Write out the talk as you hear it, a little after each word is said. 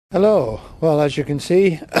Hello. Well, as you can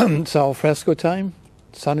see, it's al fresco time.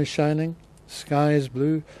 Sun is shining, sky is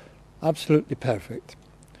blue, absolutely perfect.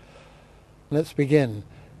 Let's begin.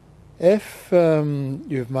 If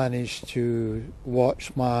you've managed to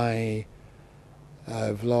watch my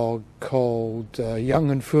vlog called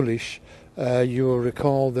Young and Foolish, you will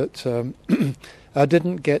recall that I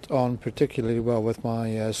didn't get on particularly well with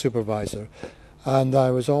my supervisor, and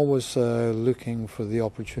I was always looking for the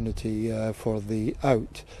opportunity for the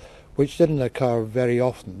out, which didn't occur very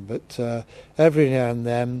often, but every now and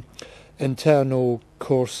then internal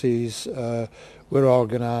courses were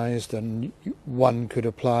organised and one could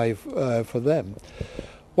apply for them.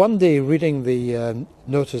 One day, reading the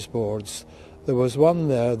notice boards, there was one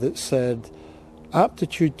there that said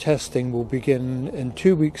aptitude testing will begin in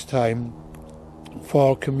 2 weeks' time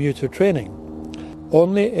for commuter training.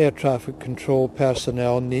 Only air traffic control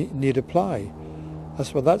personnel need apply. I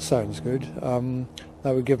said, well, that sounds good.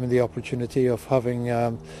 That would give me the opportunity of having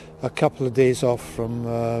a couple of days off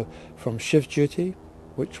from shift duty,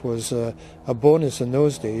 which was a bonus in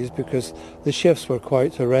those days because the shifts were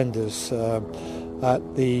quite horrendous at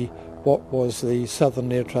what was the Southern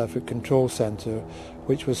Air Traffic Control Centre,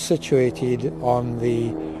 which was situated on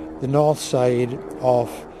the north side of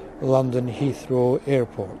London Heathrow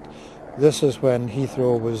Airport. This is when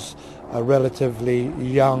Heathrow was a relatively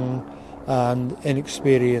young and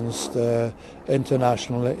inexperienced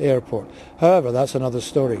international airport. However, that's another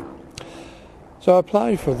story. So I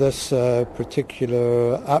applied for this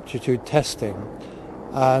particular aptitude testing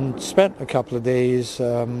and spent a couple of days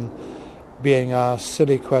being asked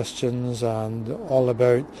silly questions and all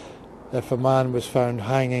about if a man was found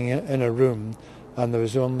hanging in a room and there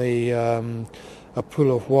was only a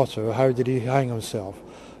pool of water, how did he hang himself?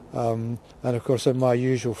 And of course, in my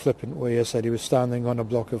usual flippant way, I said he was standing on a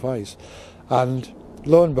block of ice. And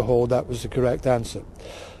lo and behold, that was the correct answer.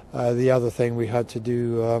 The other thing, we had to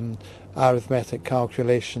do arithmetic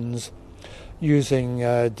calculations using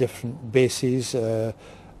different bases, to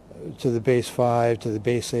the base 5, to the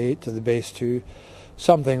base 8, to the base 2,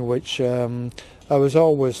 something which I was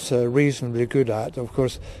always reasonably good at. Of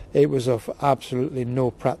course, it was of absolutely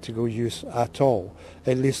no practical use at all.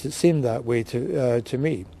 At least it seemed that way to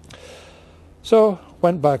me. So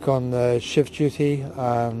went back on shift duty,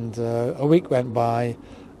 and a week went by,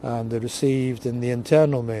 and I received in the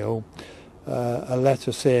internal mail a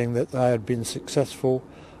letter saying that I had been successful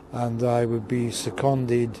and I would be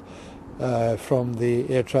seconded from the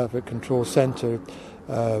Air Traffic Control Centre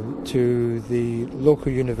to the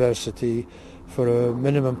local university for a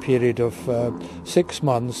minimum period of 6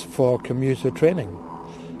 months for commuter training.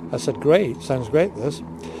 I said, great, sounds great this.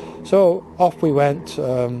 So off we went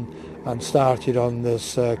and started on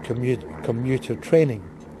this commuter training.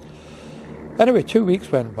 Anyway, 2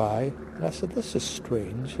 weeks went by, and I said, this is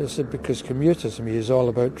strange. I said, because commuter to me is all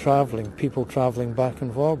about travelling, people travelling back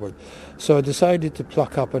and forward. So I decided to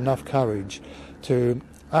pluck up enough courage to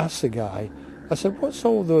ask the guy, I said, what's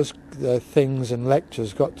all those things and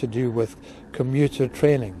lectures got to do with commuter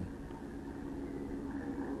training?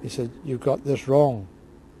 He said, you've got this wrong.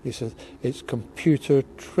 He said, it's computer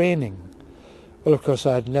training. Well, of course,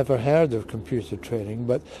 I had never heard of computer training,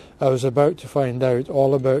 but I was about to find out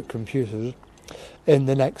all about computers in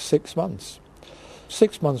the next 6 months.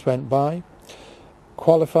 6 months went by,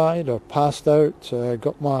 qualified or passed out,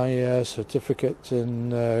 got my certificate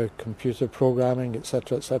in computer programming,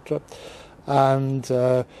 etc., and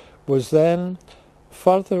was then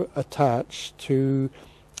further attached to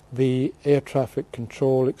the Air Traffic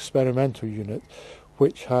Control Experimental Unit,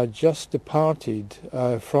 which had just departed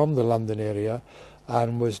from the London area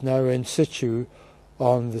and was now in situ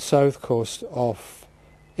on the south coast of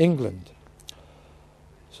England.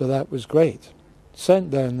 So that was great. Sent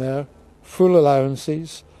down there, full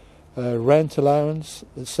allowances, rent allowance,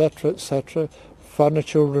 etc.,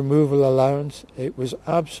 furniture removal allowance. It was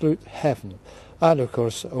absolute heaven. And of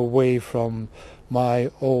course, away from my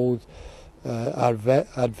old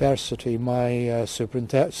adversity, my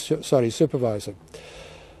supervisor.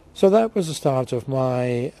 So that was the start of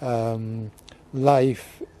my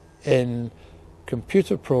life in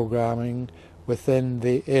computer programming within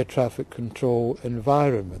the air traffic control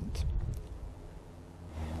environment.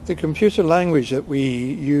 The computer language that we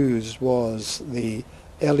used was the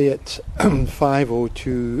Elliott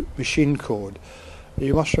 502 machine code.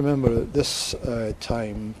 You must remember at this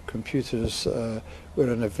time computers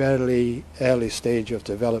were in a very early stage of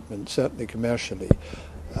development, certainly commercially,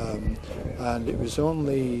 and it was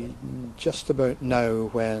only just about now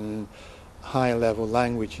when high-level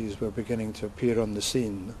languages were beginning to appear on the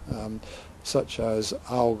scene, such as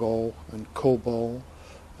Algol and Cobol,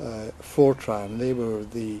 Fortran. They were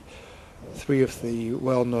the three of the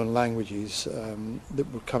well-known languages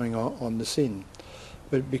that were coming on the scene.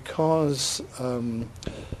 But because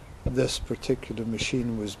this particular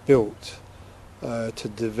machine was built to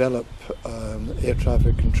develop air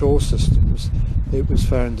traffic control systems, it was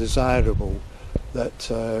found desirable that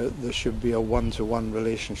there should be a one-to-one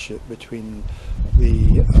relationship between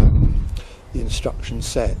the instruction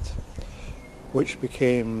set, which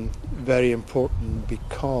became very important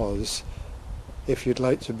because, if you'd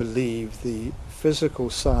like to believe, the physical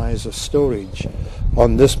size of storage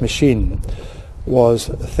on this machine was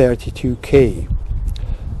 32K.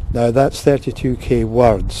 Now that's 32K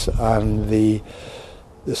words, and the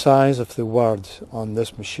size of the word on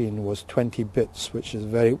this machine was 20 bits, which is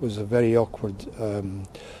was a very awkward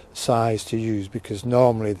size to use, because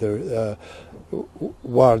normally the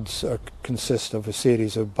words consist of a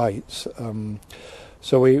series of bytes.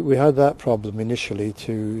 So we had that problem initially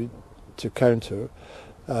to counter.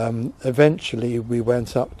 Eventually we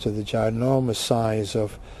went up to the ginormous size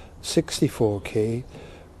of 64K,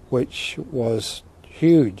 which was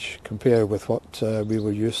huge compared with what we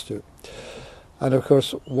were used to. And of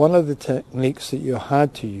course, one of the techniques that you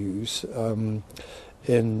had to use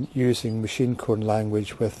in using machine code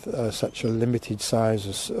language with such a limited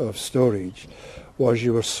size of storage was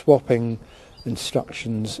you were swapping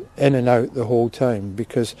instructions in and out the whole time,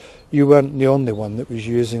 because you weren't the only one that was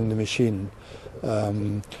using the machine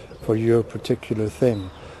for your particular thing.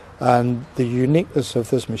 And the uniqueness of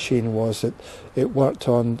this machine was that it worked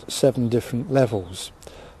on 7 different levels.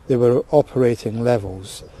 They were operating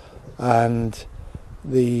levels, and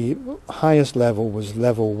the highest level was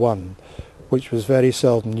level 1, which was very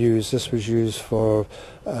seldom used. This was used for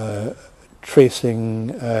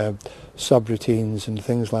tracing subroutines and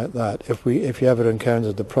things like that. If you ever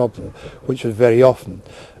encountered the problem, which was very often,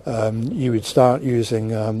 you would start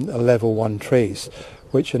using a level 1 trace,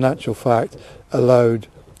 which in actual fact allowed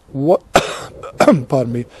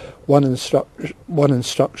pardon me, one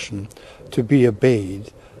instruction to be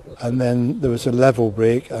obeyed, and then there was a level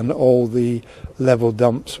break and all the level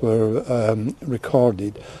dumps were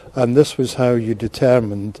recorded, and this was how you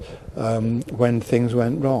determined when things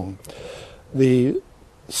went wrong. The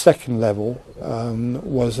second level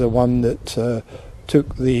was the one that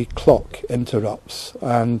took the clock interrupts,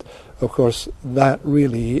 and of course that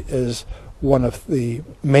really is one of the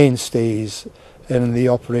mainstays in the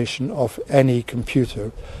operation of any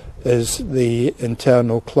computer, is the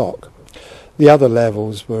internal clock. The other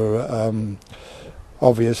levels were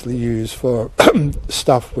obviously used for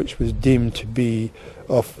stuff which was deemed to be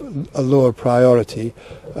of a lower priority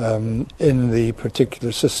in the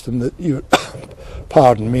particular system that you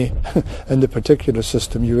pardon me in the particular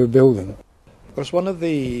system you were building. Of course, one of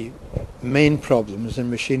the main problems in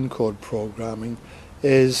machine code programming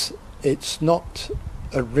is it's not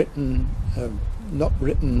written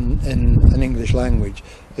in an English language.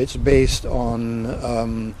 It's based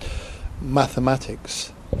on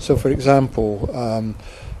mathematics. So for example,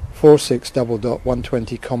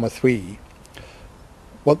 46.120,3,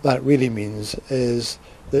 what that really means is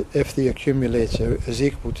that if the accumulator is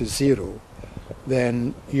equal to 0,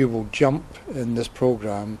 then you will jump in this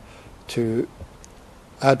program to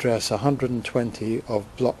address 120 of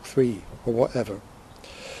block 3 or whatever.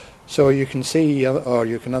 So you can see, or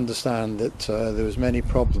you can understand, that there was many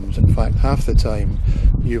problems. In fact, half the time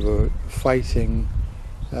you were fighting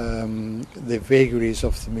the vagaries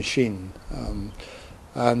of the machine,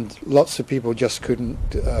 and lots of people just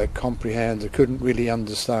couldn't comprehend or couldn't really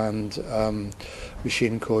understand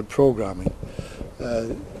machine code programming.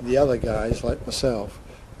 The other guys, like myself,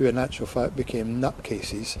 who in actual fact became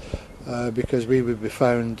nutcases because we would be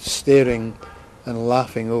found staring and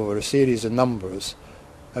laughing over a series of numbers,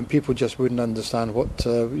 and people just wouldn't understand what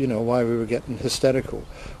why we were getting hysterical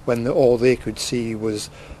when all they could see was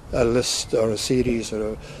a list or a series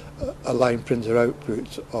or a line printer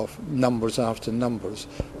output of numbers after numbers.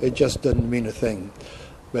 It just didn't mean a thing.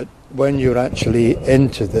 But when you're actually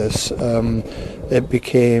into this, it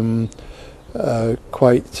became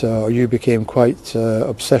you became quite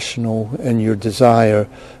obsessional in your desire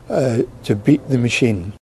to beat the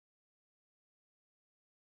machine.